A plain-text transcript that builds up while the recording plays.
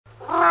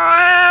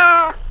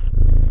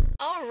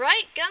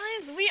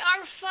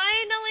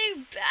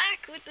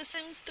the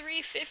Sims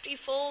 350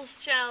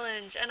 Foals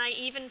challenge, and I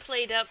even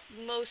played up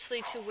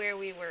mostly to where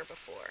we were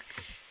before.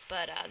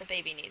 But the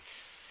baby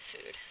needs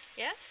food.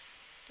 Yes?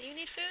 Do you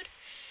need food?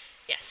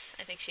 Yes,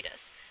 I think she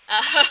does.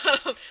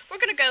 We're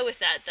gonna go with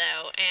that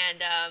though,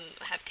 and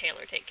have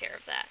Taylor take care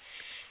of that.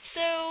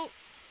 So,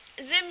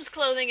 Zim's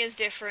clothing is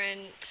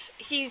different.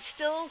 He's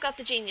still got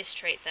the genius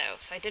trait though,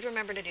 so I did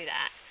remember to do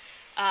that.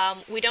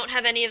 We don't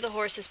have any of the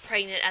horses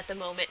pregnant at the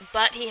moment,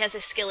 but he has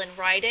a skill in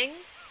riding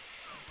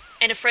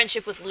and a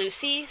friendship with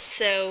Lucy,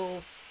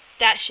 so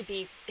that should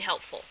be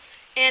helpful.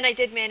 And I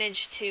did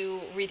manage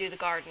to redo the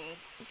garden,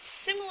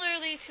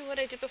 similarly to what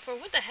I did before.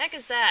 What the heck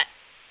is that?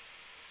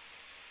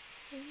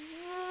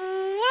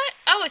 What?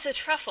 Oh, it's a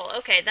truffle.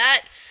 Okay,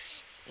 that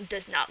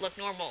does not look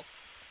normal.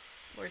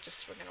 We're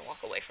gonna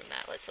walk away from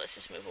that. Let's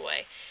just move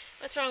away.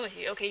 What's wrong with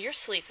you? Okay, you're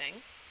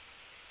sleeping.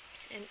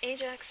 And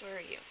Ajax, where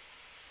are you?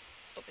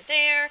 Over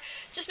there.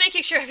 Just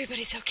making sure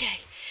everybody's okay.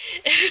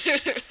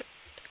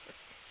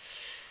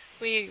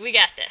 we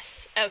got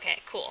this. Okay,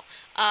 cool.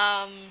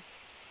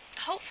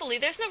 Hopefully,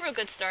 there's no real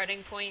good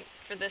starting point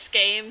for this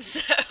game,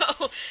 so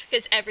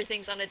because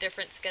everything's on a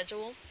different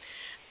schedule.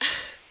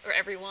 Or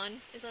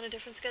everyone is on a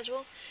different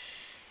schedule.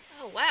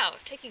 Oh wow,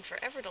 taking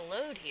forever to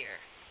load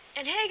here.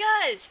 And hey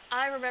guys,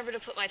 I remember to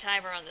put my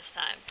timer on this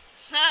time.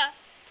 Ha!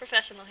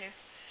 Professional here.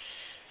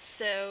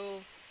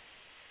 So,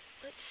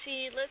 let's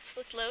see, let's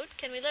load.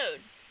 Can we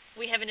load?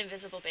 We have an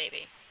invisible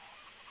baby.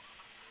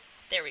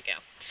 There we go.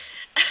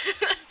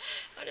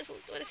 What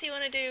does he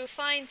want to do?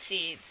 Find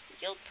seeds.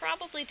 You'll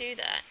probably do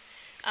that.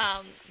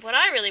 What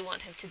I really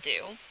want him to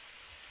do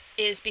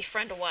is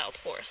befriend a wild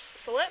horse.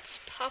 So let's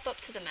pop up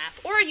to the map.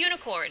 Or a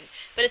unicorn.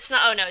 But it's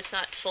not, oh no, it's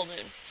not full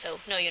moon. So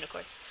no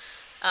unicorns.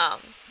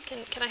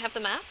 Can I have the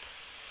map?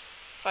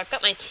 So I've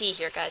got my tea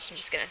here, guys. I'm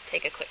just going to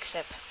take a quick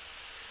sip.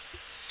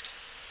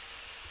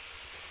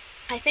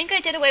 I think I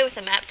did away with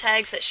the map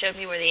tags that showed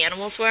me where the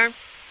animals were.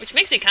 Which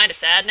makes me kind of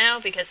sad now,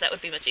 because that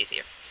would be much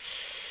easier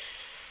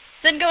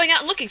than going out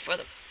and looking for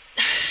them.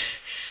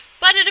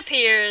 But it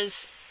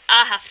appears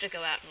I have to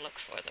go out and look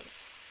for them.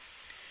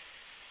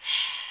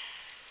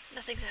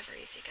 Nothing's ever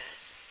easy,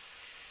 guys.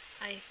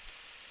 I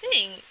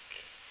think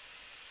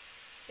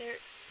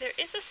there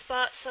is a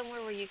spot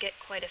somewhere where you get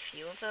quite a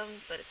few of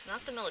them, but it's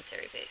not the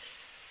military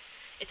base.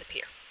 It's a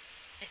pier,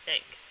 I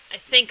think. I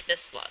think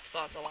this slot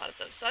spawns a lot of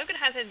them, so I'm going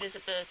to have him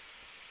visit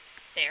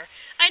there.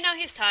 I know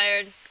he's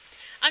tired.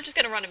 I'm just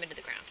going to run him into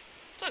the ground.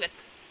 It's all good.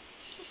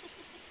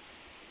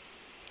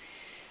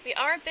 We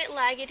are a bit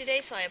laggy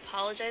today, so I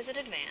apologize in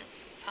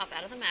advance. Pop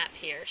out of the map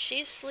here.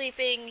 She's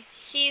sleeping.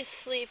 He's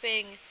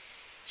sleeping.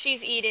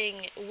 She's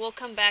eating. We'll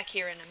come back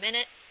here in a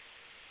minute.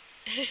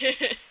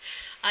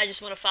 I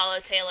just want to follow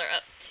Taylor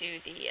up to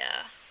the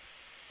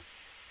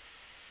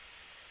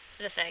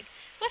thing.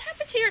 What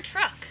happened to your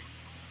truck?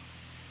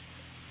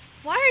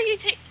 Why are you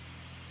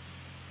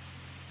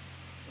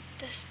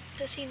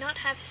Does he not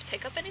have his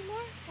pickup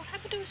anymore? What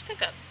happened to his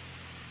pickup?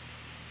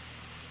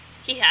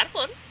 He had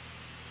one.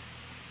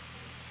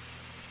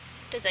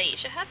 Does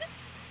Aisha have it?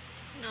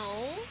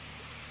 No.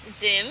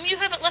 Zim, you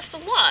haven't left the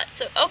lot,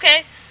 so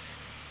okay.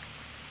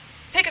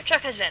 Pickup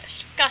truck has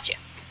vanished. Gotcha.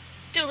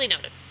 Duly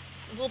noted.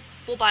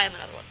 We'll buy him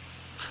another one.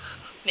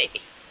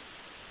 Maybe.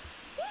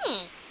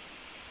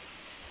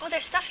 Oh,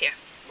 there's stuff here.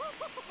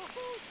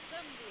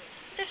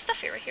 There's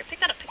stuff here, right here. Pick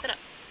that up, pick that up.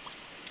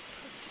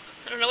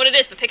 I don't know what it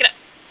is, but pick it up.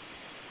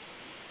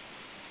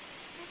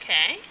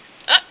 Okay.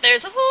 Oh,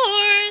 there's a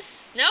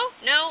horse! No,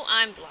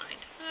 I'm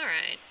blind.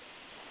 Alright.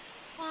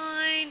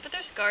 Fine, but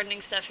there's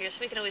gardening stuff here, so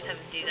we can always have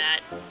him do that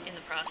in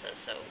the process.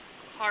 So,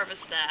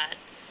 harvest that.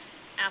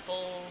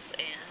 Apples,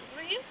 and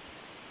what are you?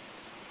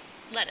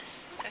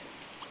 Lettuce. Okay.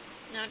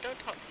 No, don't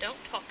talk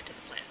to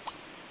the plant.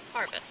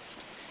 Harvest.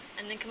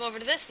 And then come over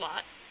to this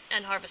lot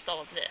and harvest all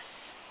of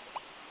this.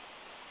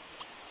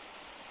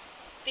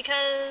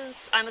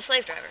 Because I'm a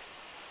slave driver.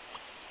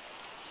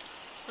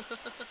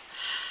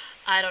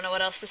 I don't know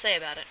what else to say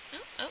about it.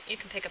 Oh, you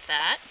can pick up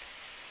that.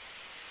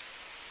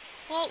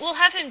 Well, we'll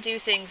have him do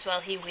things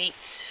while he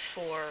waits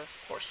for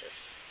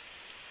horses.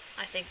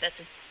 I think that's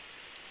a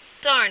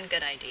darn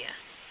good idea.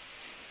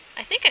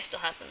 I think I still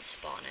have them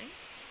spawning.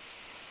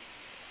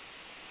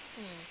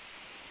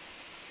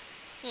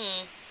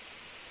 I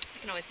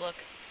can always look.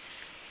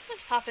 So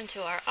let's pop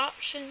into our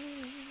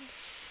options.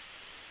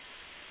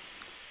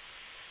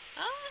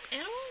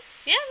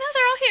 Animals? Yeah, no,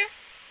 they're all here.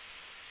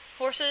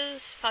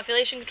 Horses,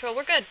 population control,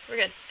 we're good, we're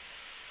good.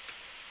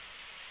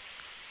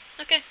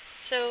 Okay,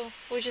 so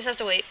we just have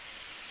to wait.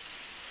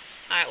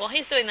 Alright, while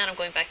he's doing that, I'm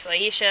going back to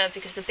Aisha,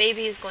 because the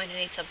baby is going to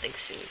need something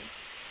soon.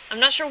 I'm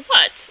not sure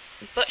what,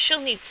 but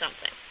she'll need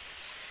something.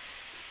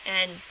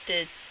 And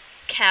the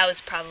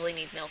cows probably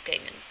need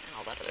milking and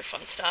all that other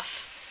fun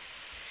stuff.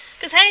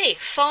 Because, hey,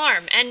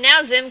 farm! And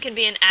now Zim can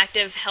be an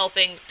active,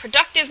 helping,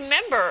 productive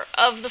member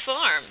of the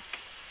farm.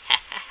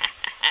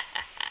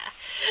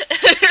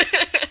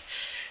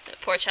 That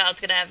poor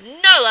child's gonna have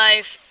no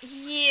life.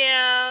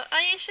 Yeah,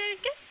 Aisha,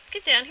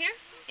 get down here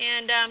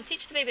and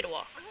teach the baby to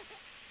walk.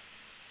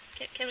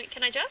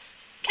 Can I just?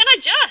 Can I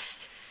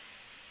just?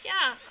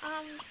 Yeah,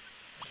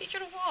 teach her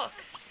to walk.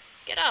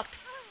 Get up.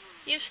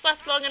 You've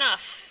slept long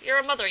enough. You're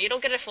a mother. You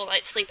don't get a full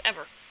night's sleep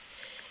ever.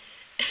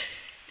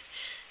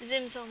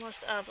 Zim's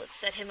almost up. Let's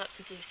set him up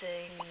to do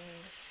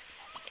things.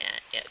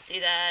 Yeah, do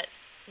that.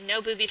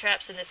 No booby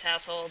traps in this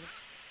household.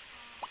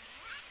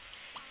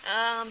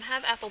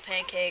 Have apple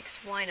pancakes.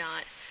 Why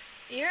not?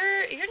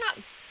 You're not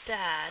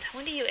bad.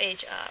 When do you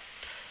age up?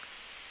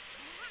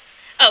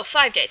 Oh,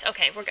 5 days.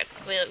 Okay, we're good.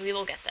 We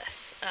will get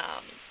this.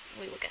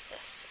 We will get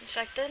this. In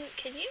fact, then,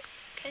 can you?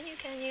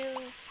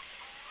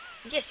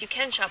 Yes, you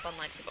can shop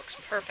online for books.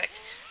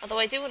 Perfect. Although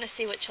I do want to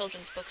see what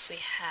children's books we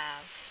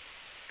have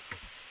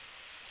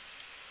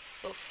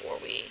before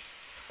we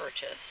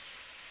purchase.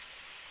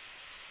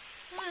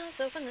 Well, let's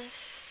open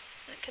this.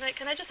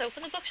 Can I just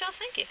open the bookshelf?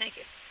 Thank you.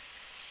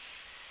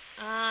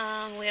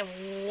 We have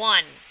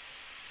 1.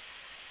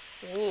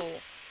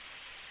 Ooh.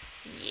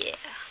 Yeah.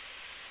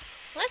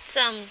 Let's,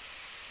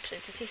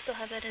 does he still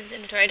have that in his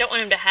inventory? I don't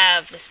want him to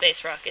have the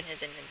space rock in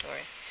his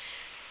inventory.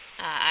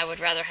 I would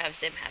rather have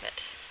Zim have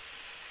it.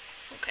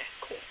 Okay,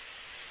 cool.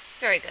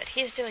 Very good.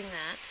 He's doing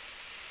that.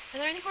 Are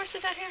there any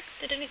horses out here?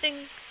 Did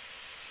anything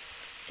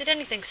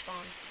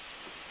spawn?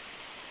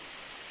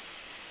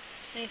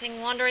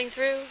 Anything wandering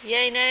through?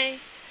 Yay, nay?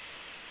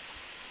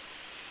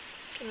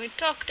 Can we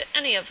talk to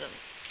any of them?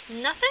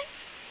 Nothing?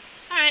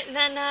 Alright,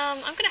 then,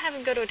 I'm gonna have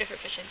him go to a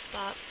different fishing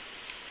spot.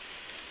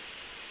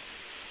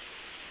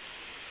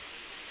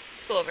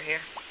 Let's go over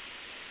here.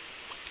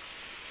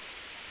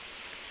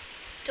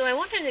 Do I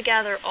want him to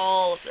gather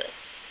all of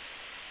this?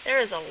 There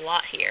is a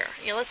lot here.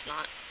 Yeah, let's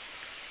not.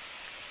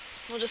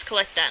 We'll just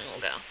collect that and we'll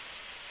go.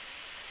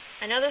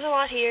 I know there's a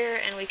lot here,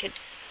 and we could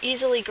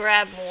easily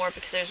grab more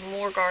because there's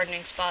more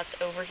gardening spots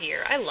over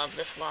here. I love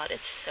this lot.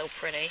 It's so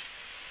pretty.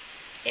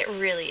 It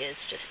really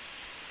is just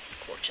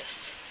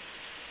gorgeous.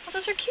 Oh,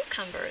 those are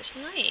cucumbers.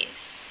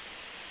 Nice.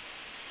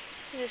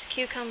 There's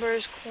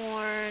cucumbers,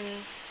 corn.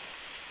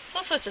 There's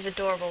all sorts of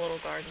adorable little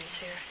gardens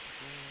here.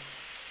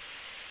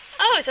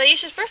 Oh, it's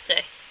Aisha's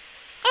birthday.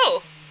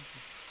 Oh,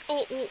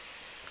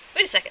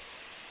 wait a second.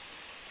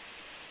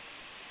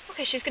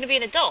 Okay, she's gonna be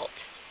an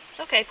adult.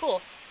 Okay,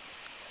 cool.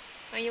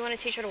 Oh, you want to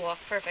teach her to walk?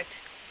 Perfect.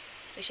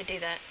 We should do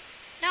that.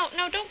 No,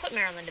 don't put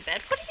Marilyn to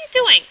bed. What are you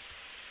doing?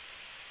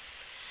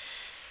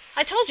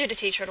 I told you to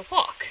teach her to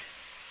walk.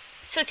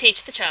 So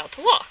teach the child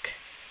to walk.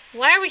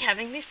 Why are we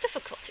having these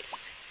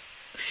difficulties?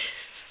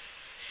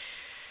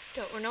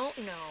 No.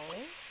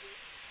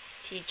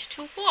 Teach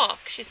to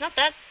walk. She's not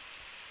that...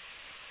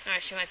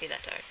 Alright, she might be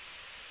that tired.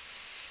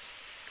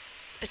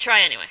 But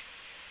try anyway.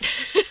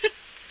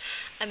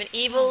 I'm an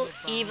evil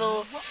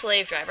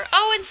slave driver.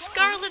 Oh, and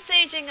Scarlet's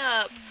aging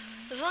up.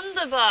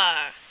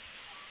 Wunderbar.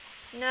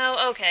 No,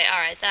 okay,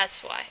 alright,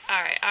 that's why.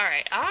 Alright.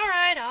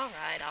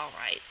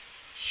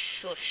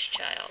 Shush,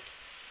 child.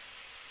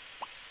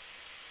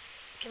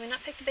 Can we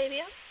not pick the baby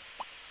up?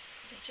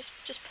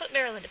 Just put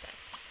Marilyn to bed.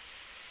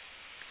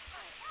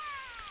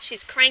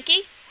 She's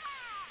cranky?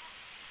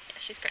 Yeah,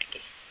 she's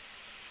cranky.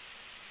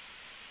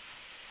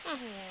 Oh.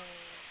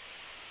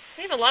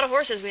 We have a lot of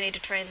horses we need to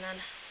train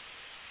then.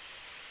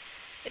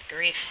 Good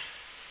grief.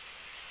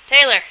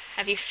 Taylor,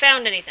 have you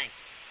found anything?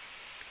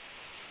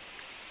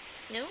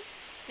 No?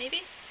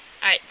 Maybe?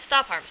 Alright,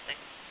 stop harvesting.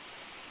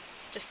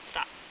 Just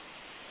stop.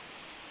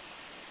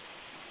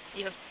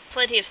 You have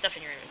plenty of stuff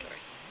in your inventory.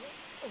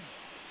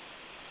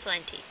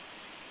 Plenty.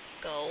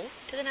 Go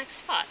to the next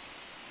spot.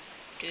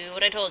 Do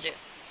what I told you.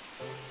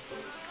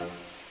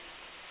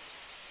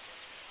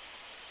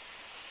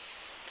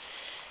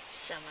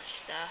 So much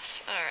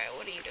stuff. Alright,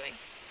 what are you doing?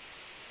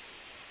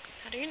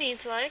 How do your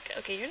needs like?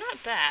 Okay, you're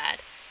not bad.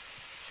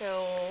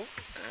 So,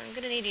 I'm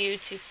gonna need you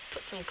to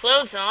put some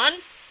clothes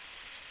on.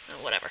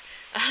 Oh, whatever.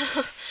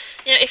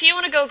 You know, if you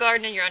want to go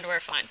garden in your underwear,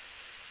 fine.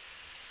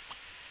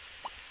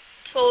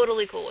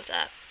 Totally cool with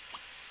that.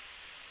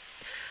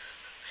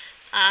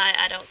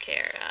 I don't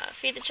care.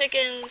 Feed the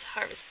chickens,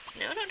 harvest...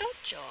 No, don't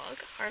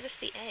jog. Harvest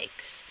the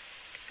eggs.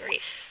 Good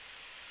grief.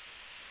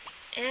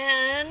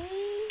 And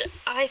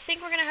I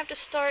think we're going to have to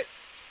start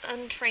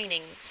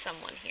untraining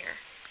someone here.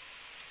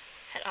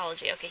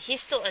 Petology. Okay,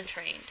 he's still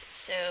untrained.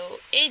 So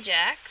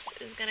Ajax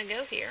is going to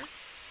go here.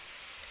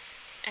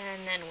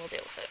 And then we'll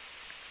deal with it.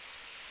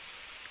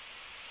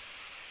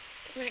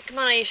 Alright, come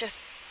on, Aisha.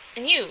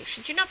 And you,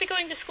 should you not be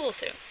going to school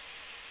soon?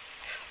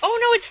 Oh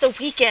no, it's the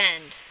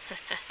weekend!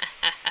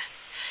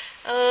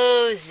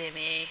 Oh,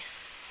 Zimmy.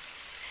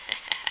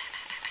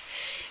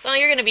 Well,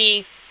 you're going to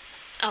be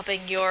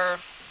upping your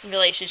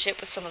relationship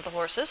with some of the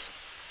horses.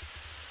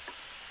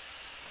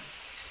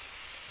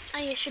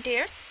 Aisha,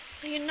 dear,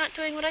 are you not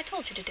doing what I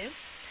told you to do?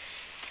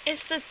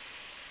 Is the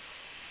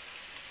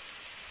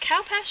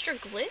cow pasture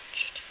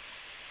glitched?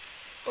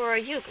 Or are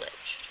you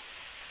glitched?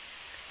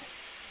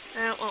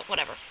 Well,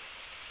 whatever.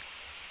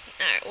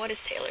 Alright, what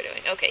is Taylor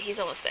doing? Okay, he's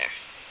almost there.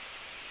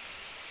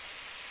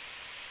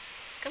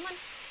 Come on.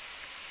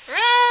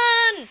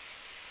 Run!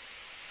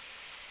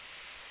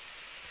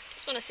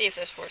 Just want to see if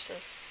there's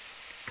horses.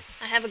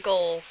 I have a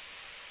goal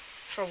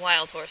for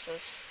wild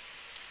horses.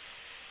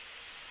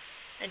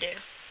 I do.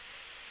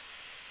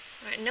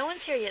 Alright, no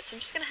one's here yet, so I'm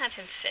just gonna have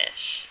him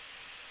fish.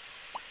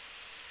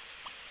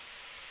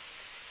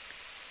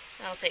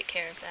 I'll take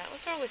care of that.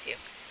 What's wrong with you?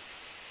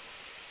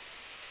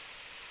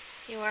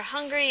 You are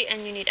hungry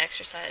and you need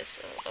exercise.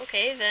 So,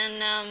 okay,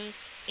 then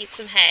eat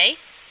some hay.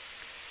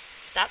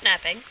 Stop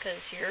napping,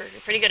 because you're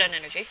pretty good on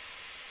energy.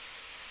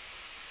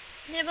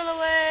 Nibble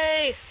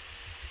away!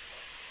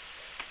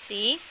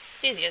 See?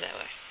 It's easier that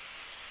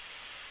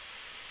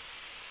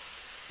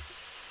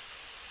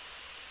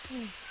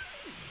way.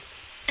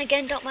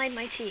 Again, don't mind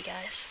my tea,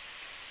 guys.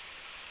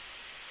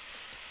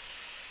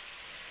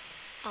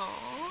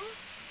 Aww.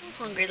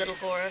 Hungry little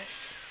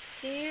horse.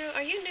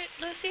 Are you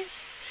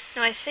Lucy's?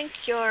 No, I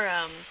think you're,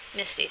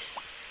 Misty's.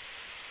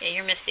 Yeah,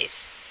 you're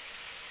Misty's.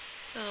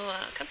 So,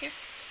 come here.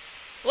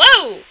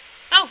 Whoa!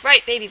 Oh,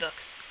 right, baby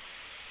books.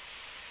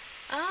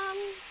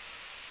 I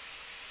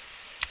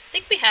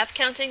think we have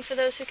counting for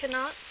those who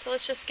cannot, so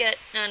let's just get,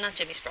 no, not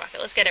Jimmy Sprocket,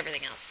 let's get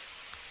everything else.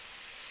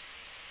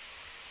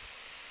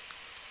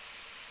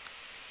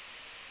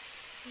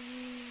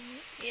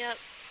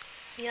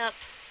 Yep.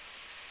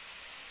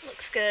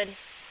 Looks good.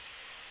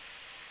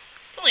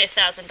 It's only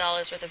 $1,000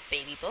 worth of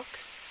baby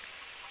books.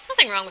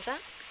 Nothing wrong with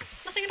that.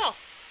 Nothing at all.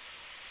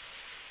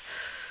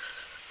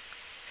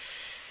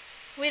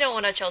 We don't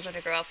want our children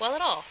to grow up well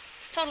at all.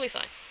 It's totally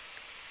fine.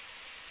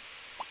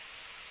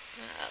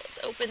 Let's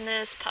open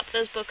this, pop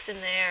those books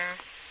in there.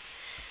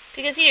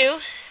 Because you,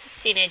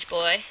 teenage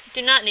boy,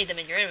 do not need them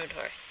in your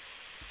inventory.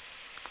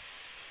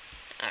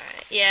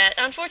 Alright, yeah,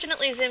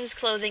 unfortunately Zim's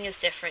clothing is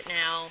different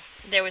now.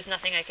 There was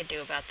nothing I could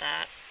do about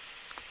that.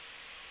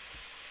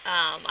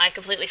 I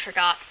completely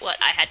forgot what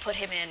I had put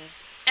him in.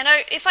 And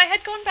if I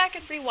had gone back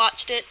and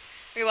rewatched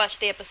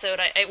the episode,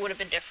 it would have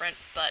been different,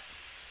 but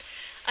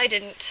I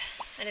didn't.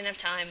 I didn't have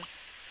time.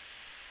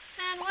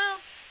 And, well,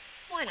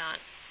 why not?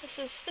 This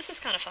is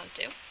kind of fun,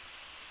 too.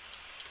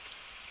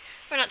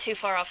 We're not too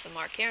far off the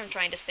mark here. I'm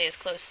trying to stay as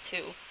close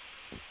to,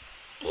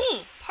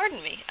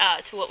 pardon me,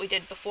 to what we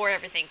did before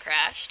everything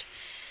crashed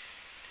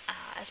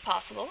as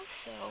possible,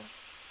 so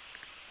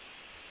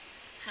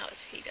how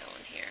is he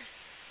going here?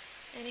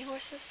 Any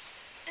horses?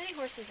 Any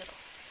horses at all?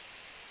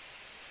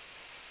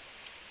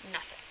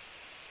 Nothing.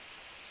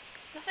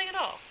 Nothing at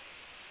all.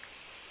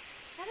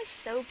 That is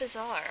so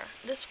bizarre.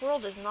 This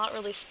world is not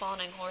really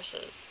spawning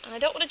horses, and I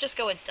don't want to just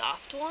go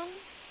adopt one.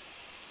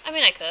 I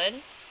mean, I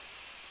could,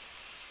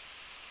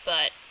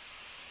 but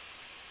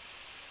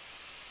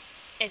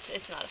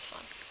it's not as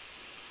fun.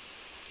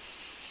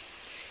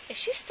 Is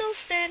she still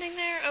standing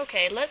there?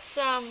 Okay, let's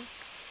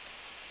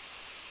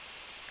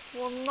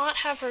we'll not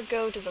have her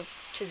go to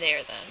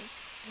there then.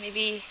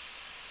 Maybe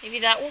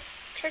that will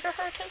trigger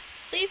her to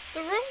leave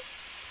the room?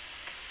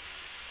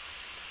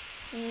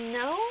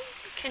 No?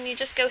 Can you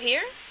just go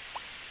here?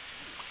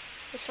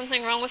 Is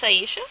something wrong with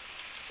Aisha?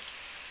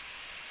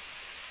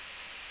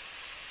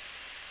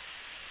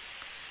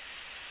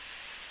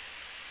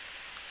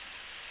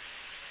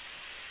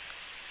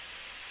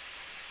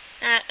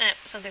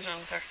 Something's wrong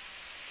with her.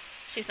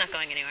 She's not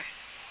going anywhere.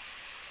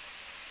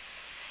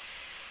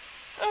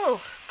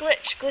 Oh,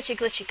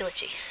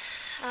 glitchy.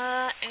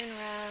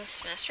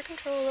 NRAS, master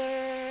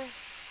controller.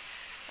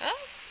 Oh,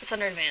 it's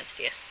under advanced,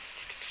 yeah.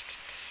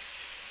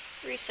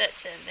 Reset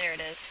sim, there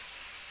it is.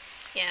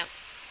 Yeah.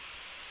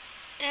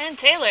 And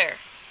Taylor,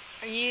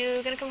 are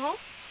you gonna come home?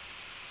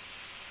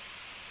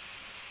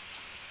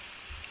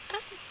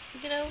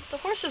 You know, the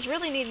horses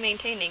really need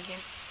maintaining here.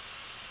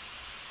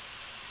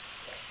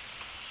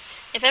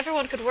 If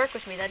everyone could work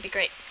with me, that'd be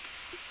great.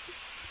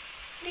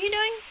 What are you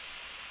doing?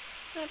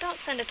 No, don't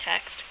send a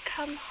text.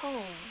 Come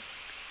home.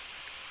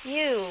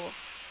 You.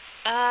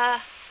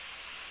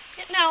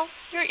 No,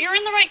 you're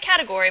in the right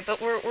category,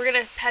 but we're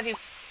gonna have you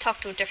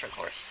talk to a different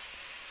horse.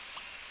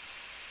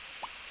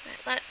 Alright,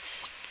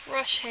 let's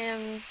brush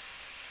him.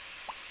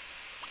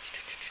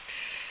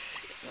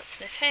 Let's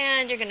sniff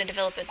hand. You're gonna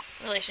develop a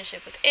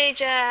relationship with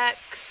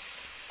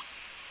Ajax.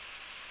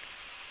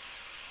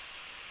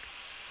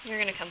 You're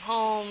gonna come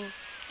home.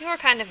 You're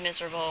kind of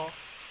miserable.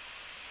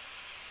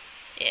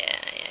 Yeah,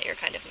 you're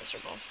kind of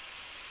miserable.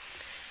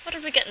 What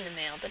did we get in the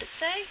mail? Did it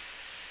say?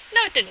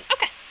 No, it didn't.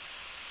 Okay.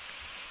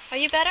 Are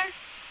you better?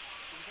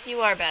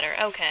 You are better.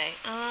 Okay.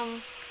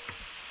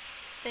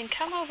 Then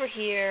come over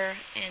here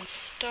and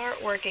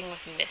start working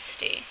with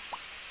Misty.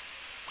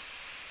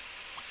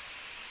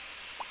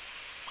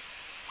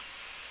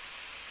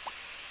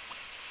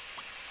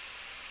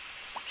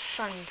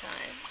 Fun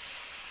times.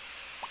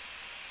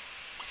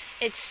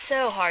 It's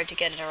so hard to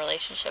get in a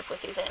relationship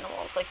with these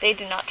animals. Like, they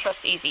do not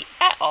trust easy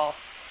at all.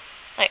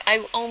 Like,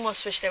 I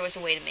almost wish there was a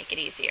way to make it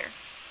easier.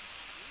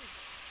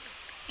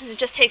 It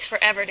just takes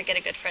forever to get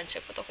a good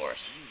friendship with a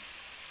horse.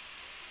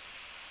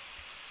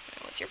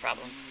 What's your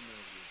problem?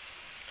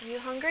 Are you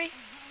hungry?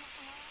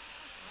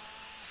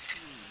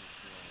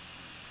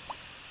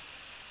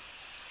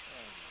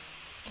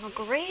 Well,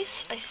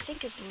 Grace, I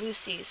think, is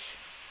Lucy's.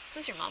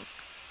 Who's your mom?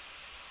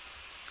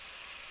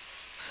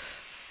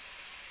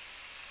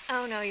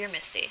 Oh no, you're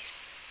Misty.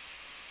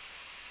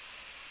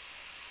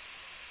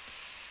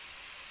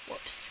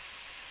 Whoops.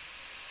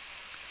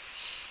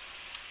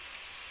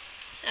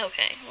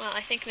 Okay, well,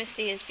 I think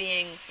Misty is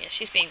being... Yeah,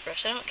 she's being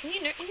brushed. Can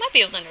you might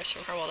be able to nurse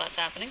from her while that's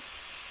happening.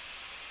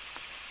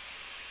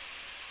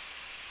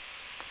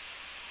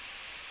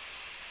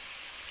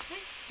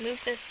 Okay,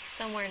 move this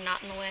somewhere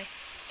not in the way.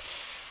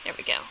 There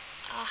we go.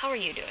 How are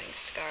you doing,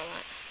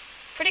 Scarlet?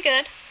 Pretty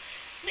good.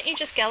 Why don't you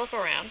just gallop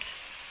around?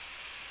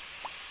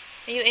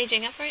 Are you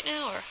aging up right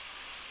now, or...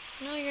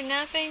 No, you're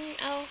napping?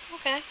 Oh,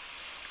 okay.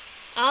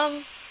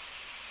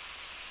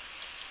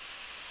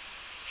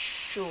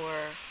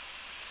 Sure.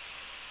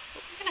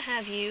 But we're gonna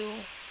have you...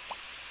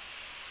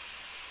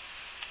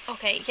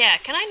 Okay, yeah,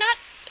 can I not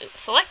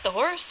select the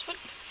horse? What?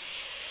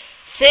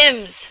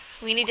 Sims!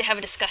 We need to have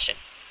a discussion.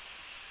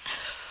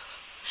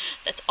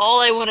 That's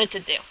all I wanted to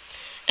do.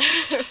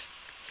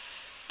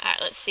 Alright,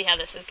 let's see how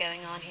this is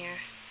going on here.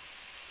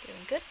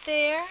 Doing good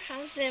there.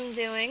 How's Zim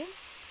doing?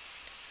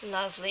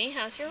 Lovely.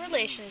 How's your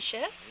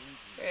relationship?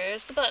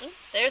 Where's the button?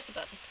 There's the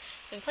button.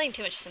 I've been playing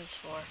too much Sims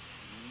 4.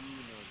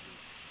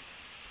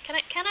 Can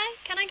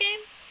I game?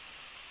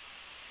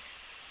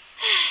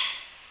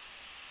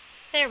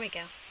 There we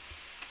go.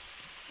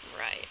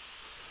 Right.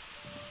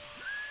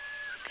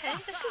 Okay,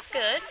 this is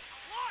good.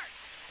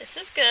 This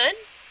is good.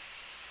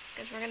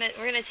 Because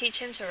we're gonna teach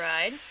him to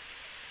ride.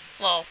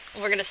 Well,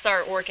 we're gonna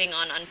start working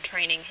on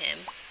untraining him.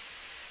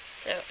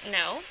 So,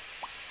 no.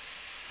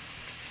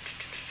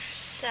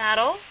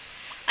 Saddle.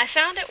 I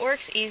found it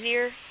works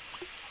easier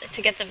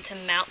to get them to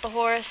mount the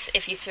horse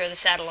if you throw the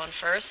saddle on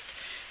first.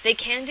 They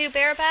can do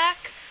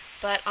bareback,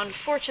 but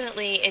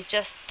unfortunately it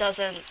just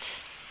doesn't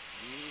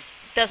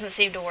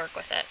seem to work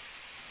with it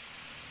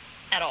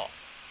at all.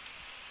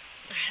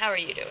 Alright, how are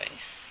you doing?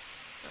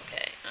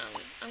 Okay,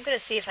 I'm gonna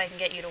see if I can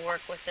get you to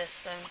work with this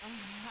then,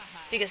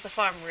 because the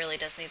farm really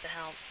does need the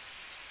help.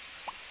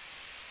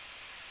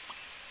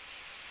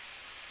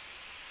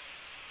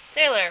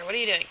 Taylor, what are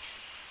you doing?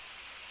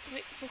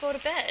 We'll go to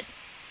bed.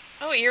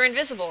 Oh, you're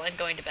invisible and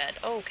going to bed.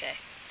 Oh, okay.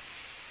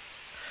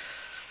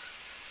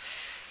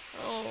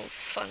 Oh,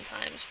 fun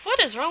times. What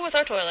is wrong with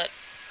our toilet?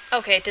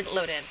 Okay, it didn't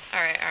load in.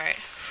 Alright, alright.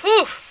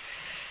 Whew!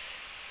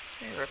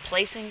 You're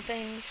replacing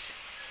things.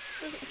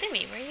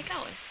 Zimmy, where are you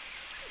going?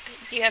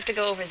 Do you have to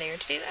go over there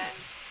to do that?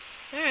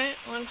 Alright,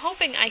 well, I'm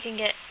hoping I can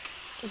get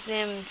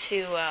Zim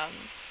to,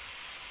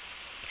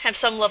 have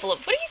some level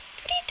of... What are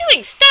you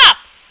doing? Stop!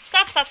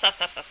 Stop, stop, stop,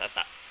 stop, stop, stop,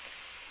 stop.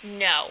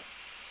 No.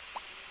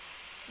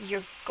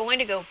 You're going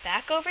to go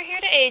back over here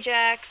to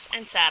Ajax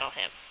and saddle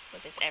him.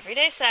 With his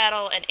everyday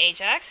saddle, and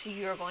Ajax,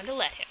 you're going to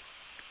let him.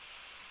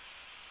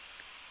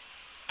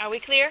 Are we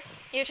clear,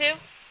 you two?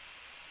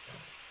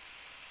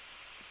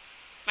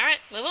 Alright,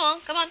 move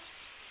along, come on.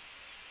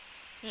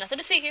 Nothing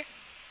to see here.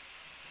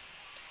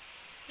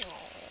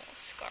 Oh,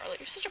 Scarlet,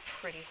 you're such a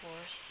pretty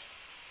horse.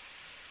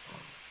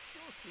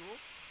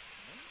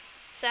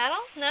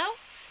 Saddle? No?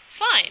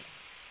 Fine.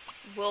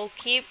 We'll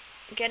keep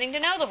getting to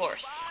know the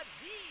horse.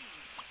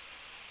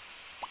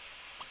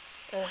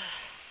 Ugh.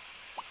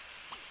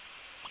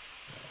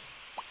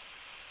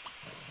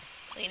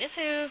 Clean his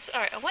hooves.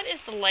 Alright, what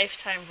is the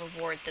lifetime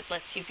reward that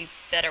lets you be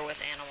better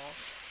with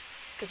animals?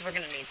 Because we're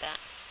gonna need that.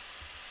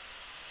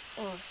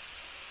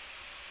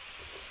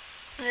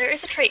 There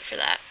is a trait for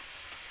that.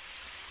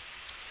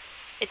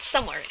 It's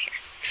somewhere in here.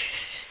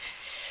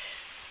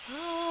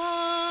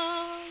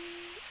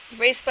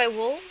 Raised by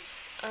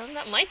wolves?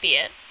 That might be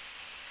it.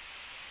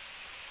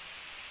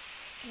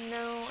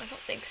 No, I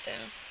don't think so.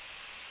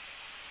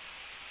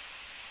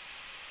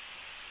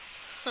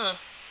 Huh.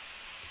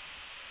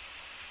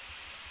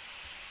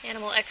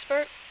 Animal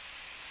expert?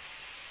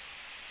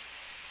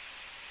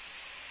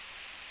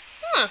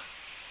 Huh.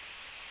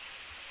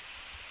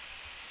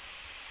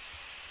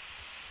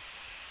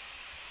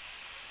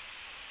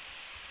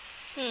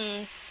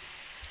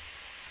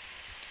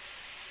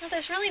 No,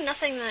 there's really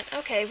nothing that...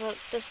 Okay, well, what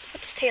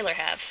does Taylor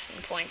have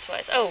in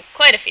points-wise? Oh,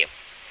 quite a few.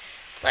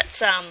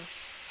 Let's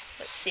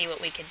see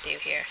what we can do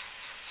here.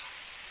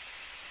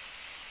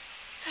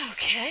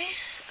 Okay.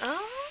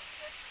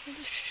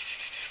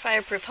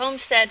 Fireproof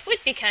homestead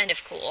would be kind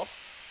of cool.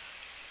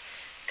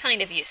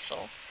 Kind of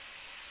useful.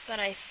 But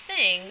I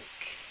think...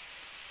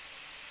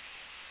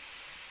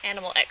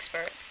 Animal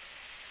expert.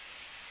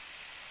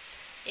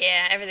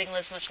 Yeah, everything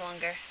lives much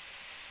longer.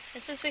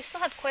 And since we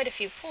still have quite a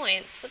few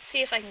points, let's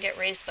see if I can get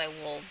raised by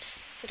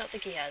wolves. So I don't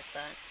think he has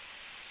that.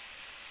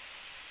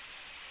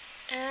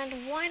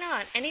 And why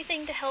not?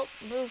 Anything to help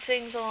move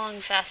things along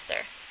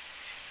faster.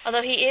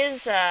 Although he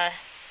is an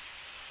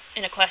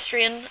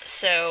equestrian,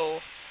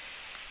 so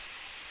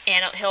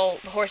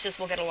the horses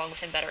will get along with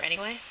him better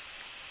anyway.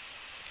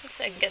 Let's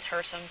say I can get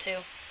her some too.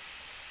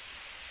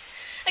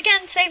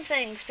 Again, same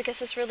things, because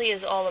this really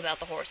is all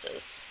about the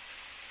horses.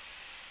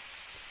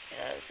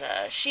 Because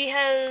she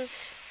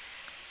has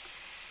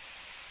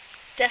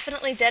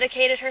definitely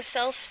dedicated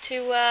herself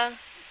to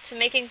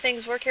making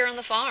things work here on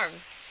the farm.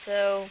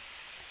 So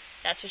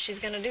that's what she's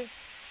gonna do.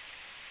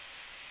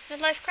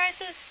 Midlife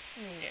crisis?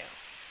 No.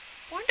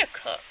 Born to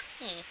cook.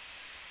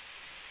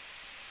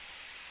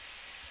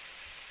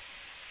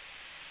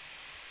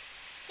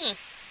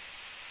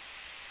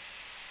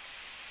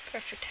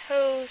 Perfect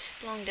host,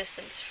 long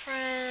distance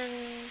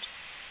friend,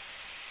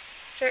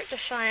 dirt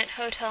defiant,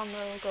 hotel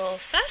mogul,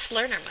 fast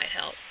learner might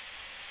help.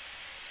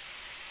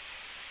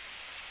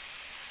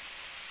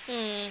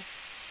 No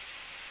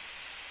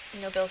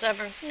bills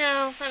ever.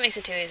 No, that makes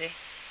it too easy.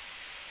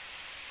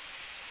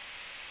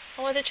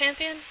 All weather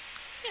champion?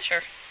 Yeah,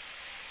 sure.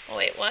 Oh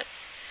wait, what?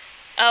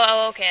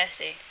 Oh, okay, I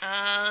see.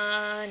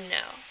 No.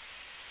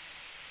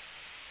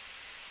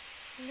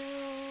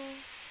 No.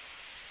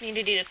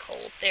 Immunity to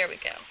cold. There we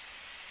go.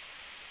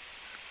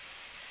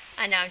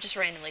 I know, I'm just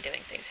randomly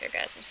doing things here,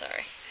 guys. I'm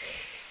sorry.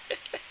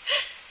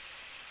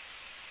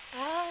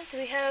 Do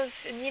we have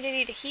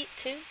immunity to heat,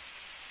 too?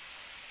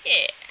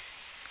 Yeah.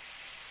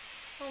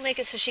 We'll make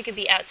it so she could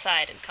be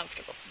outside and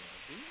comfortable.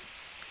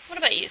 What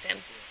about you, Sam?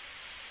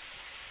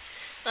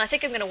 Well, I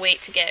think I'm going to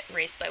wait to get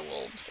raised by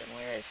wolves. And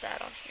where is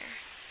that on here?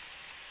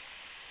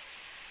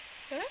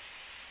 Huh?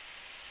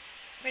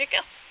 Where'd it go?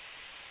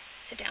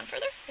 Is it down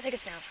further? I think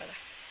it's down further.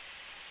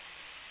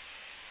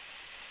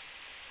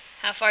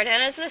 How far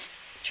down is this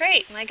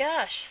trait? My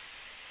gosh.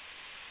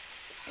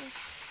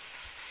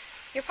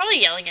 You're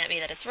probably yelling at me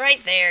that it's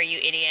right there, you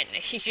idiot,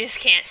 and you just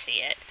can't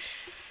see it.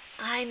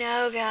 I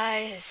know,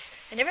 guys.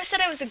 I never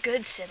said I was a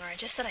good simmer, I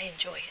just said I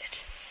enjoyed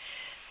it.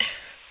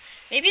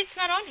 Maybe it's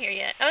not on here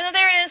yet. Oh, no,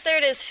 there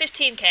it is,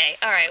 15K.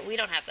 Alright, we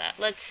don't have that.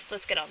 Let's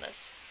get on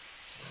this.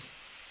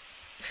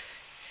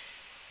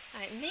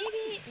 Alright,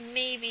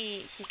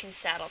 maybe he can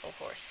saddle the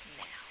horse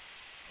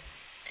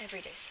now.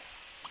 Everyday saddle.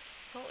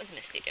 What was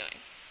Misty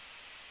doing?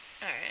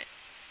 Alright.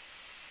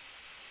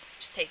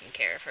 Just taking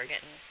care of her,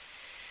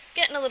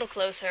 getting a little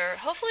closer.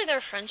 Hopefully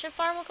their friendship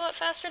bar will go up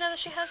faster now that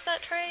she has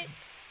that trait.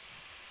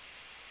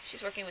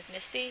 She's working with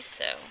Misty,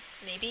 so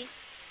maybe.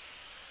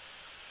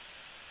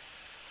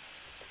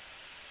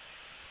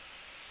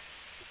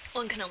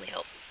 One can only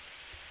hope.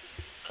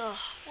 Ugh,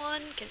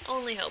 one can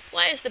only hope.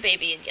 Why is the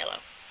baby in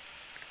yellow?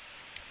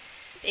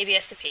 Baby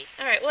has to pee.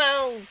 Alright,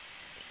 well,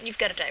 you've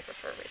got a diaper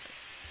for a reason.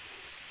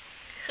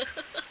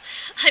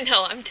 I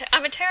know,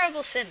 I'm a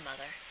terrible sim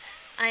mother.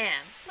 I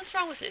am. What's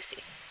wrong with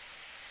Lucy?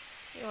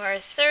 You are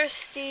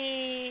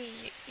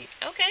thirsty.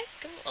 Okay,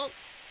 come on. Well,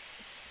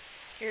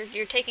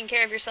 you're taking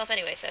care of yourself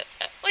anyway, so...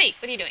 wait,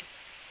 what are you doing?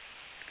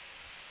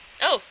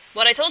 Oh,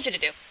 what I told you to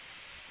do.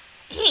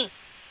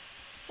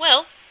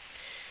 Well...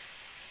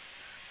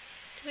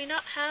 do we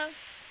not have...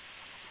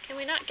 can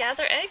we not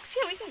gather eggs?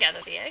 Yeah, we can gather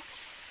the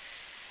eggs.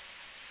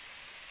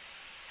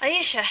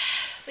 Aisha,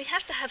 we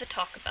have to have a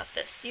talk about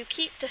this. You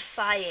keep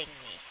defying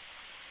me.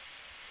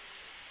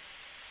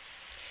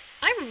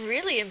 I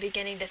really am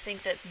beginning to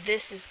think that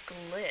this is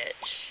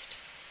glitched.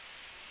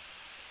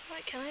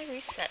 Wait, can I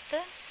reset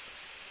this?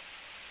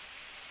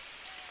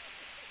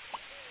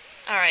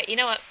 Alright, you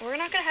know what? We're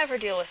not going to have her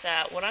deal with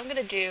that. What I'm going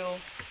to do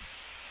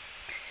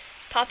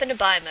is pop into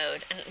buy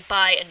mode and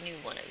buy a new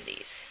one of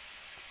these.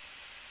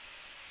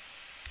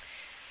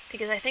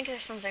 Because I think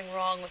there's something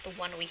wrong with the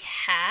one we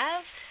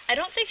have. I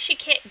don't think she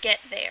can't get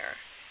there.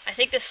 I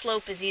think the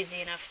slope is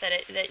easy enough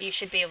that you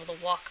should be able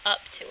to walk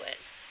up to it.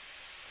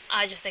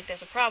 I just think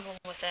there's a problem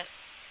with it.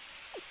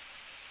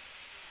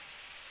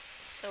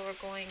 So we're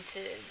going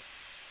to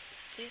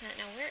do that.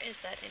 Now, where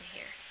is that in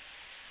here?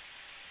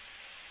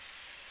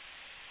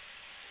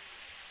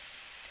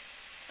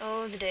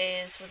 Oh, the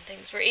days when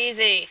things were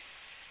easy.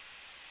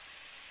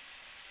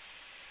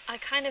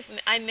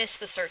 I miss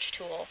the search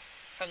tool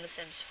from The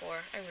Sims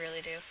 4. I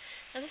really do.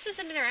 Now, this is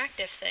an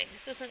interactive thing.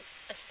 This isn't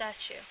a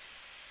statue.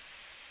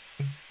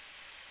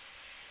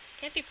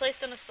 Can't be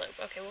placed on a slope.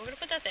 Okay, well, we're going to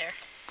put that there.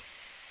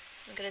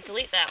 I'm going to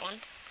delete that one.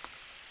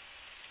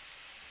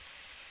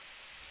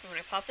 I'm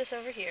going to pop this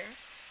over here.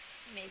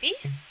 Maybe?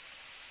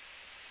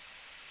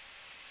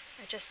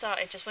 I just saw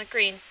it just went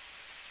green.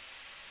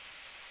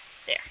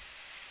 There.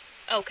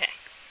 Okay.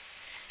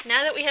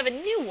 Now that we have a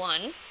new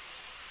one,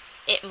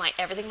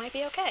 everything might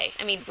be okay.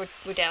 I mean,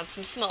 we're down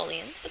some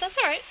simoleons, but that's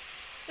alright.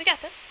 We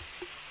got this.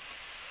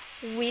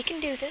 We can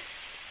do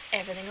this.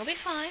 Everything will be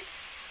fine.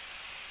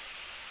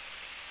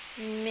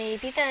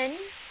 Maybe then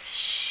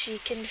she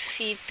can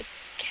feed the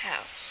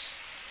cows.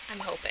 I'm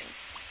hoping.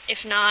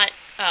 If not,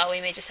 we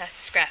may just have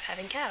to scrap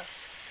having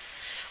cows.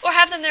 Or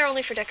have them there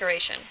only for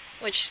decoration,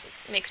 which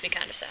makes me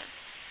kind of sad.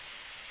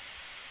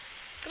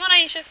 Come on,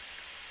 Aisha.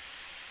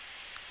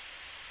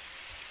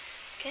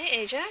 Okay,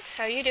 Ajax,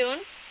 how are you doing?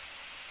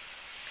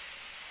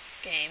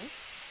 Game.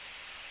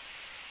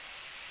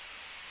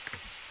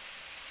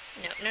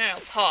 No,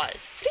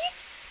 pause.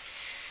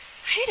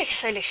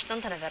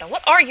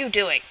 What are you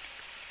doing?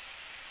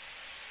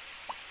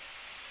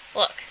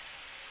 Look.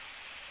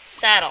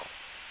 Saddle.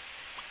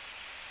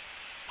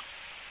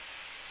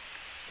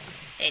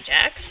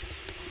 Ajax,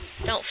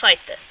 don't fight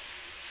this.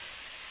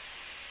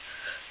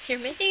 You're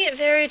making it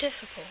very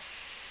difficult.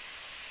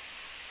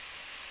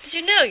 Did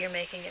you know you're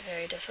making it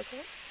very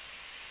difficult?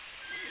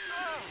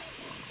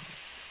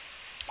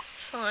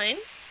 Fine.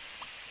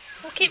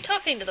 I'll keep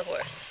talking to the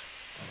horse.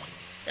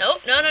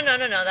 Nope, no,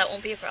 that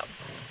won't be a problem.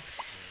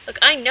 Look,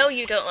 I know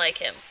you don't like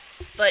him,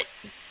 but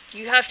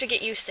you have to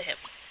get used to him.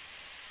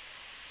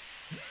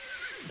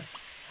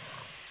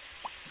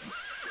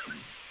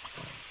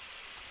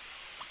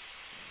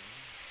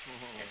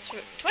 Do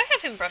I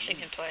have him brushing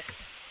him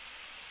twice?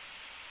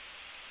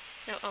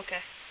 No,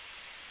 okay.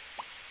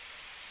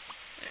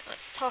 Alright,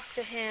 let's talk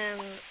to him.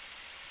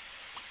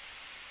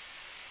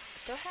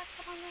 Do I have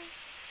that on there?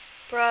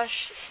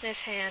 Brush,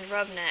 sniff hand,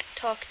 rub neck,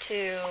 talk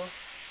to,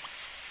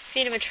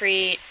 feed him a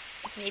treat.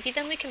 Maybe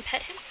then we can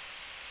pet him?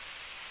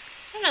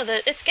 I don't know,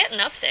 it's getting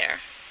up there.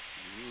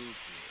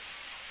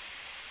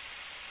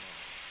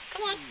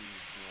 Come on.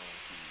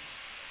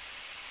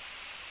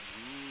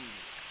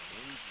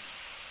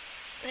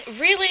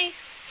 Really?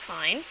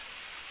 Fine.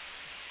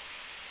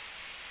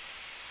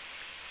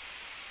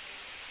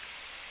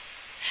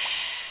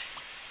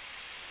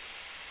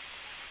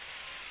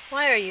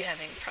 Why are you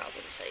having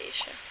problems,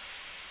 Aisha?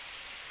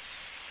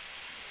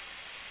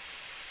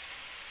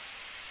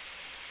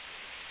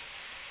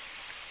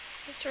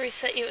 I have to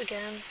reset you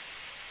again.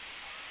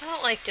 I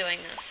don't like doing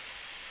this.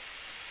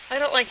 I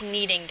don't like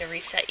needing to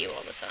reset you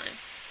all the time.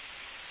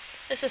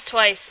 This is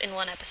twice in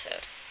one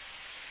episode.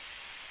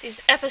 These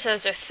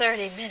episodes are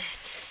 30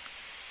 minutes.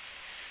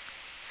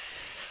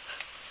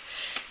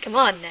 Come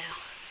on now.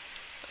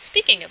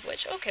 Speaking of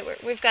which, okay,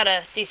 we've got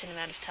a decent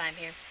amount of time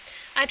here.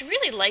 I'd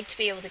really like to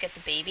be able to get the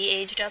baby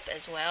aged up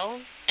as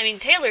well. I mean,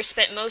 Taylor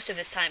spent most of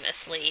his time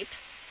asleep.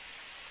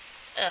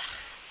 Ugh.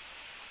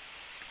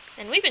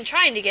 And we've been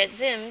trying to get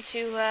Zim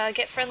to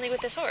get friendly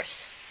with this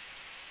horse.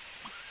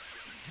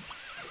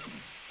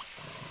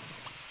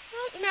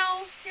 Oh,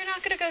 no, you're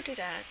not gonna go do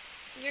that.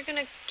 You're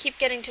gonna keep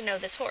getting to know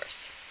this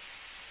horse.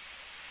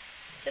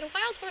 Did a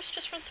wild horse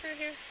just run through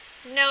here?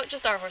 No,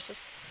 just our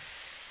horses.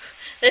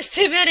 There's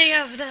too many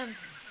of them!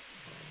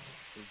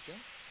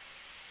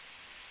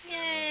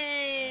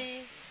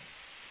 Yay!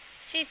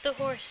 Feed the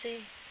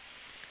horsey.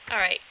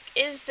 Alright,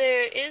 is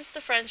the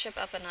friendship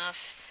up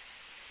enough?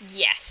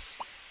 Yes.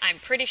 I'm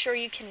pretty sure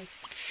you can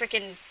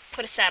frickin'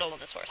 put a saddle on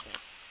this horse now.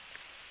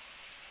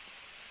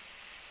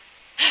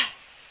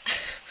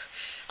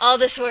 All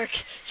this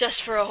work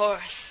just for a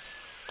horse.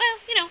 Well,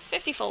 you know,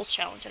 50 foals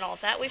challenge and all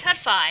of that. We've had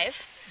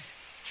 5.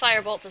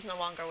 Firebolt is no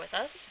longer with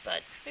us,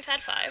 but we've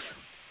had 5.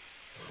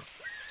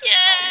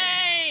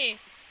 Yay!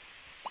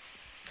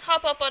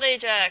 Hop up on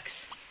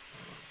Ajax.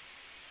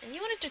 And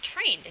you wanted to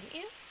train, didn't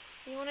you?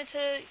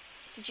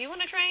 Did you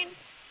want to train?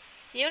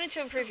 You wanted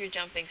to improve your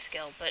jumping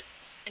skill, but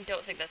I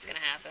don't think that's going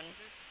to happen.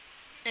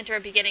 Enter a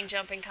beginning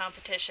jumping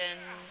competition.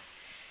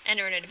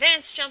 Enter an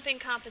advanced jumping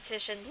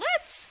competition.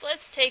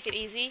 Let's take it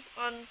easy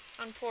on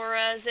poor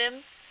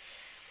Zim,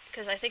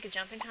 because I think a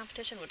jumping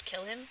competition would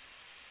kill him.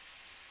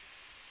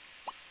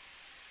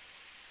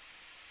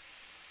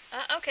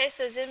 Okay,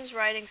 so Zim's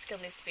riding skill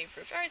needs to be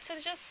improved. Alright, so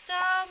just,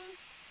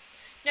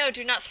 no,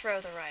 do not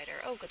throw the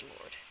rider. Oh, good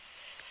lord.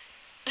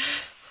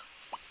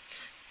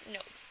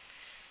 No.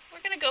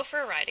 We're gonna go for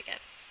a ride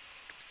again.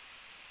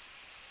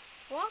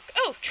 Walk?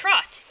 Oh,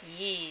 trot!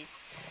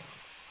 Yes.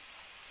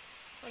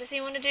 What does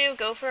he want to do?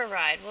 Go for a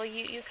ride. Well,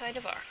 you kind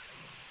of are.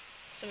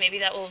 So maybe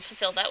that will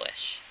fulfill that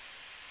wish.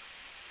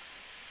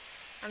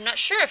 I'm not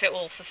sure if it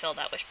will fulfill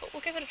that wish, but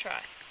we'll give it a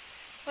try.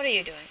 What are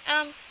you doing?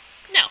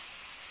 No.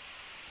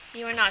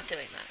 You are not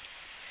doing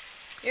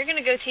that. You're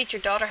gonna go teach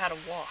your daughter how to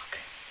walk.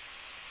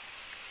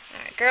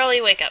 Alright,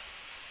 girlie, wake up.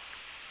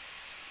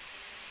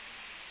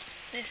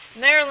 Miss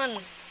Marilyn,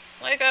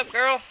 wake up,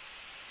 girl.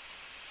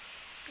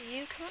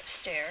 You come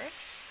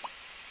upstairs.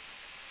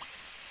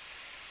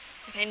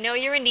 I know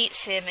you're a neat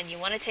sim and you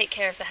want to take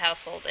care of the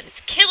household, and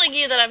it's killing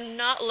you that I'm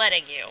not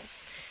letting you.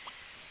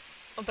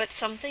 But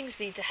some things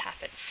need to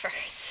happen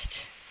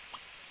first.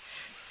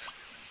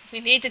 We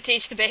need to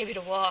teach the baby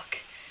to walk.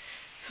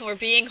 We're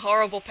being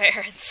horrible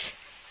parents.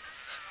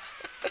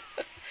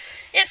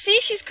 Yeah, see?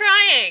 She's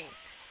crying!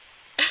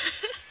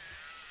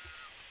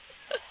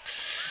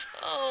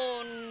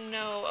 Oh,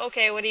 no.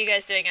 Okay, what are you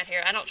guys doing out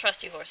here? I don't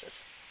trust you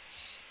horses.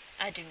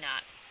 I do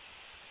not.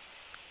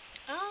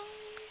 Are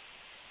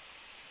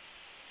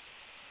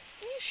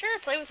you sure?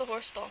 Play with the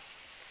horse ball.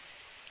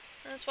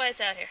 That's why it's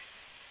out here.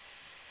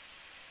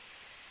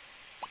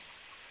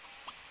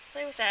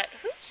 Play with that.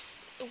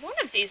 One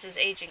of these is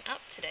aging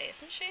up today,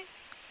 isn't she?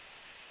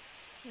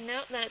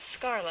 No, then it's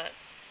Scarlet.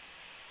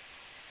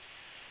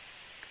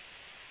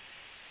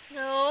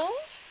 No?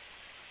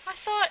 I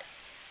thought...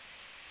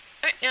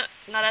 Alright, no,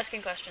 not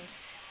asking questions.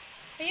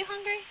 Are you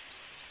hungry?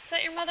 Is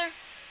that your mother?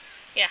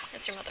 Yeah,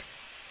 it's your mother.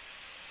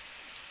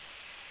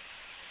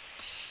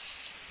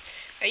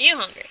 Are you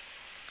hungry?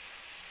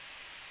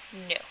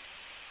 No.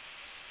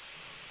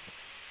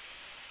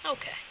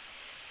 Okay.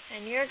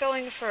 And you're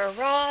going for a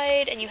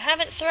ride, and you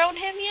haven't thrown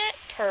him yet?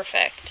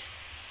 Perfect.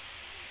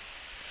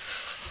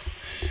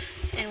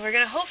 And we're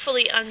gonna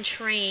hopefully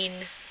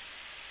untrain,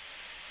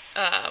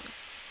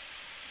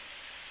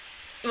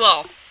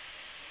 well,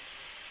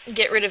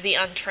 get rid of the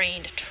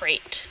untrained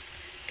trait,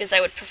 because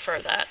I would prefer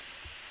that.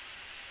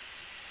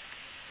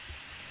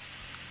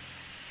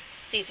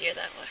 It's easier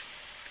that way.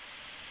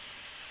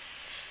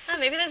 Oh,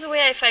 maybe there's a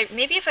way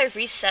maybe if I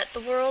reset the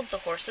world, the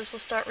horses will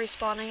start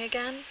respawning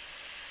again.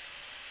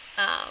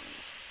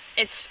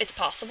 It's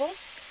possible.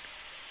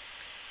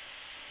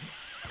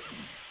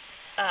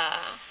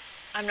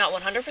 I'm not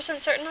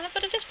 100% certain on it,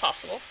 but it is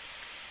possible.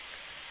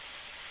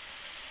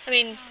 I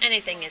mean,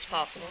 anything is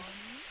possible.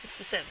 It's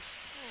The Sims.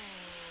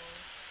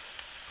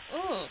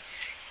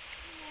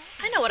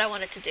 I know what I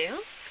wanted to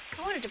do.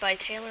 I wanted to buy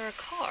Taylor a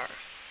car.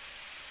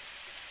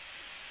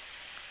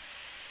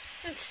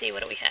 Let's see,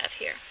 what do we have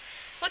here?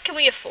 What can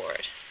we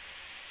afford?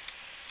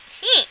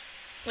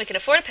 We can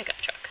afford a pickup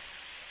truck.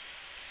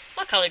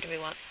 What color do we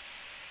want?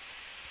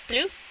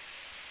 Blue?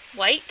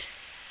 White?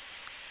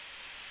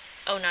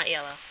 Oh, not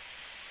yellow.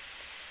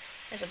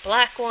 There's a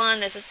black one.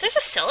 There's a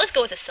silver. Let's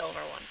go with a silver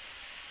one.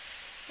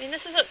 I mean,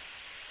 this is a...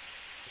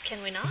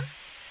 Can we not?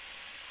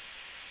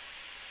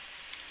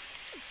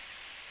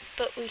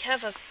 But we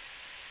have a...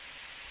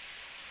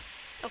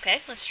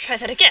 Okay, let's try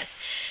that again.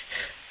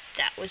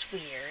 That was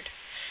weird.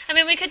 I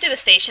mean, we could do the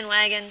station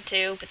wagon,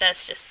 too, but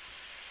that's just...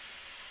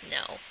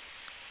 No.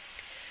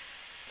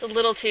 It's a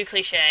little too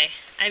cliche.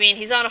 I mean,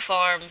 he's on a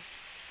farm.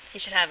 He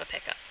should have a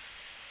pickup.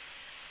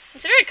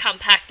 It's a very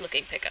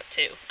compact-looking pickup,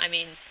 too. I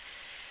mean...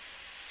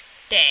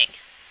 Dang.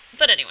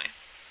 But anyway.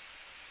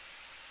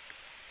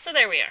 So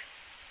there we are.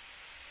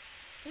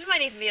 We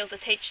might even be able to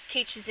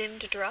teach Zim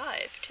to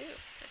drive, too.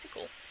 That'd be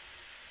cool.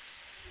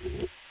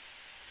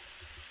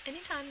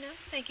 Anytime now.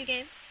 Thank you,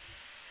 game.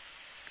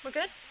 We're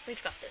good?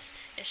 We've got this.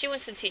 And she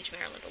wants to teach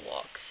Marilyn to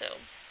walk, so...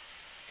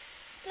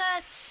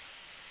 Let's...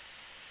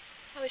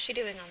 How is she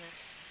doing on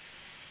this?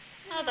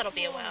 Oh, that'll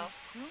be a while.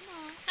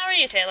 How are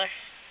you, Taylor?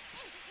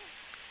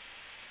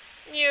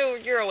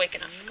 You're awake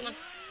enough. Come on.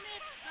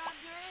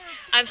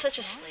 I'm such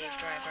a slave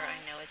driver. I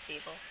know it's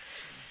evil.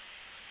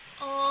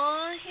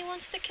 Aw, he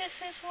wants to kiss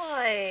his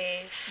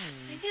wife.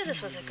 I knew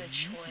this was a good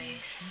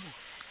choice.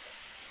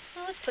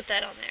 Well, let's put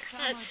that on there.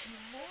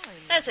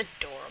 That's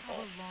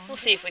adorable. We'll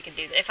see if we can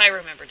do that. If I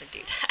remember to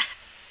do that.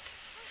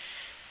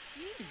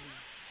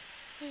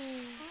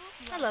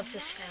 I love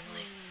this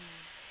family.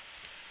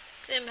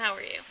 Tim, how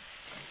are you?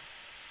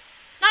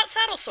 Not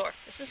saddle sore.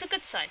 This is a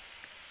good sign.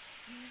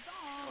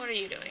 What are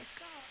you doing?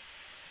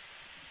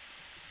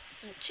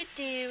 What you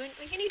doing?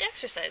 Well, you need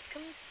exercise.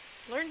 Come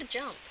learn to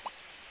jump.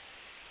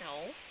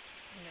 No.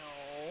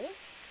 No.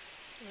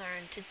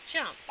 Learn to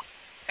jump.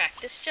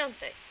 Practice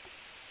jumping.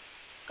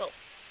 Go.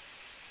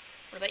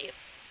 What about you?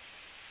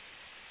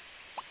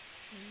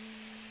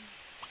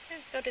 Yeah,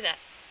 go do that.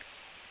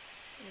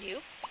 And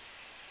you?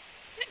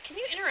 Can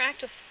you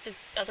interact with the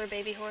other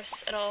baby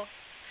horse at all?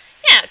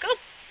 Yeah, go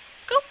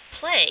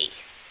play.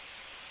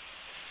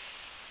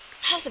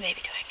 How's the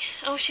baby doing?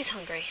 Oh, she's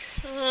hungry.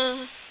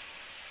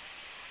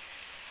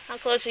 How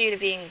close are you to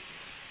being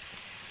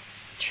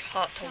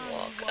taught to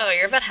walk? Oh,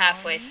 you're about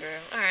halfway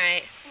through.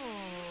 Alright.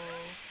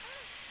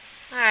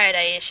 Alright,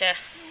 Aisha.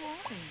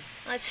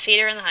 Let's feed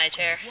her in the high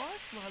chair.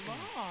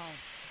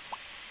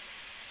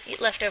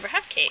 Eat leftover,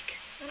 have cake.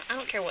 I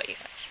don't care what you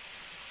have.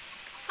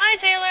 Hi,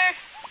 Taylor!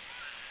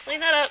 Clean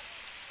that up.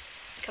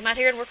 Come out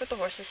here and work with the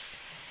horses.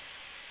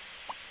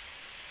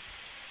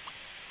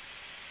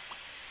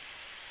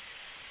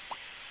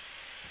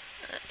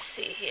 Let's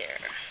see here.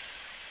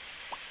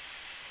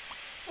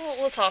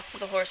 We'll talk to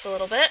the horse a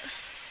little bit.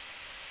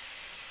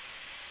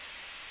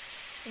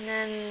 And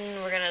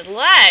then we're gonna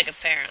lag,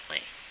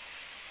 apparently.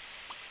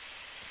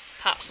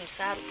 Pop some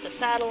the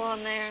saddle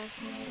on there.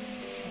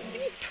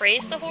 Maybe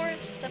praise the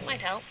horse? That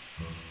might help.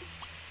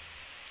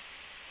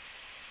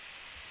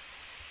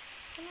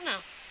 I don't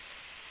know.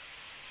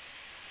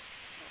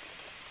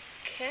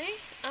 Okay,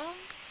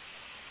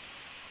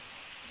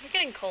 you're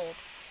getting cold.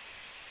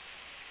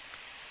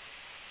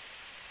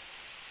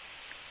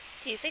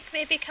 Do you think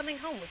maybe coming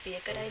home would be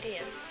a good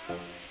idea?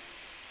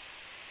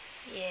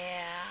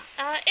 Yeah.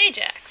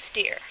 Ajax,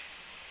 dear.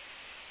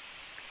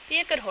 Be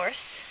a good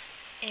horse,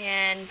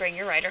 and bring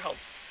your rider home.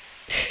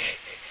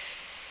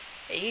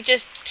 You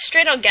just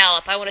straight on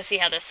gallop. I want to see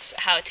how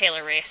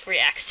Taylor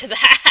reacts to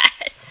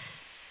that.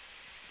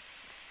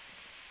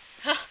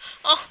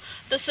 Oh,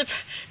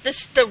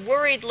 the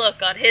worried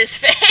look on his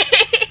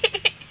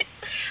face.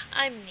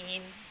 I'm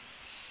mean.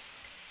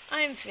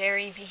 I'm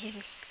very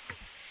mean.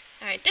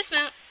 Alright,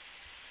 dismount.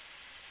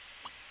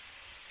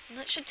 And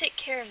that should take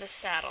care of the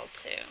saddle,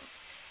 too.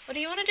 What do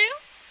you want to do?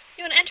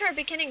 You want to enter a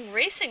beginning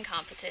racing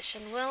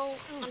competition? Well,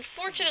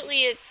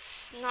 unfortunately,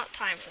 it's not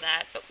time for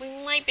that, but we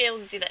might be able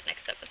to do that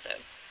next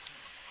episode.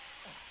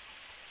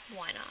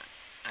 Why not?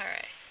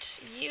 Alright.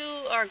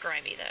 You are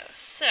grimy, though,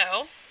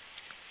 so...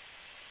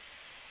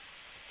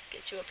 Let's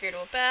get you up here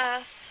to a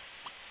bath.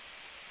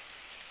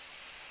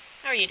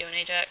 How are you doing,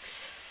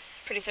 Ajax?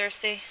 Pretty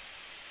thirsty?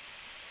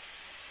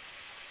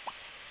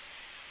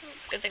 Well,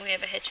 it's a good thing we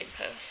have a hitching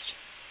post.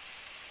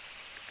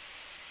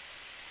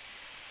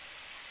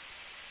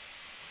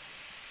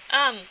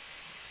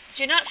 Did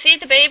you not feed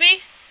the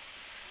baby?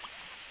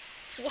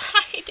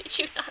 Why did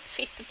you not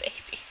feed the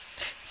baby?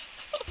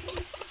 Oh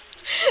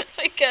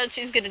my god,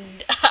 she's gonna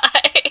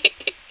die.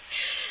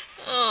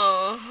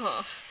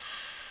 Oh.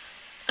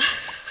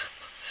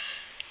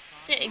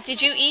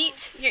 Did you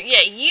eat?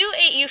 Yeah, you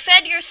ate. You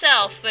fed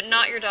yourself, but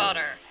not your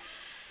daughter.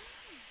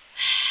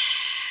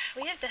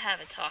 We have to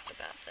have a talk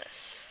about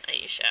this,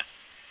 Aisha.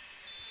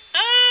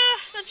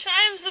 The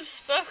chimes have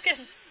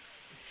spoken.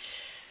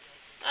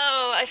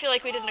 Oh, I feel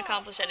like we didn't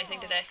accomplish anything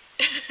today.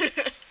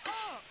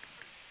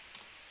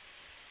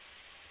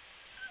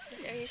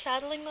 Are you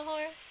saddling the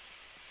horse?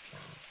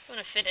 I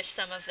want to finish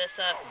some of this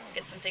up,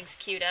 get some things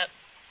queued up.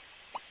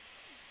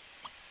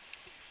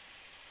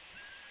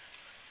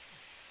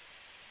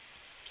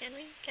 Can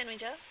we? Can we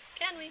just?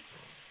 Can we?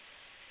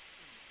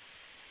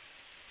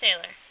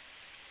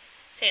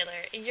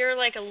 Taylor, you're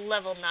like a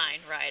level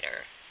 9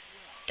 rider.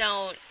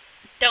 Don't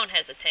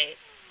hesitate.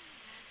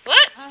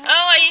 What?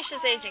 Oh,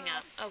 Aisha's aging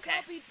up.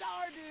 Okay.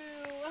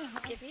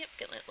 Give me up.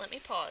 Let me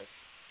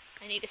pause.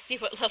 I need to see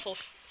what level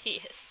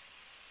he is.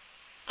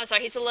 I'm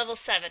sorry, he's a level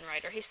 7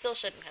 rider. He still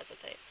shouldn't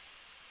hesitate.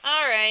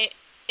 Alright.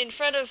 In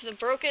front of the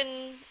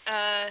broken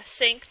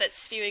sink that's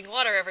spewing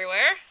water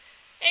everywhere.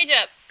 Age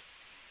up.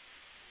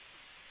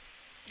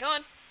 Go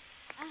on.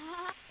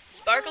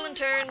 Sparkle and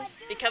turn.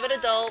 Become an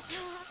adult.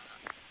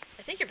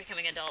 I think you're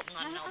becoming an adult,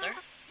 not an elder.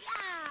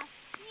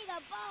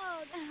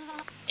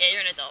 Yeah,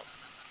 you're an adult.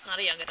 Not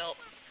a young adult.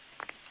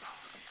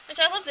 Which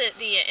I love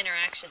the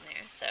interaction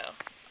there, so...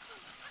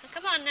 Now,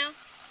 come on now.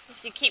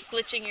 If you keep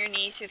glitching your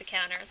knee through the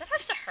counter, that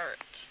has to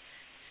hurt.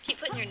 Just keep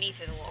putting your knee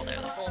through the wall there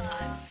the whole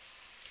time.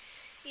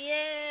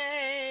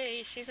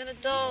 Yay! She's an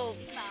adult!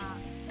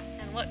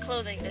 And what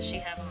clothing does she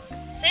have on?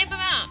 Same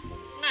amount!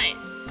 Nice.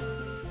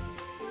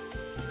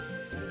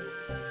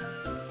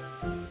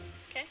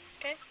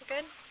 Okay, we're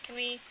good. Can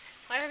we...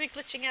 Why are we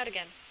glitching out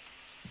again?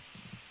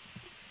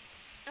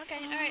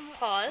 Okay, alright,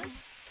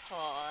 pause.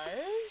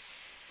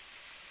 Pause.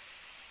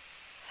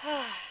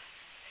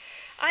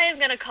 I am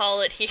gonna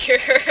call it here.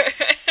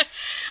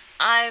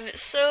 I'm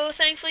so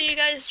thankful you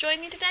guys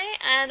joined me today,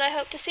 and I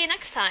hope to see you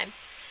next time.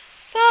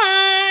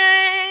 Bye!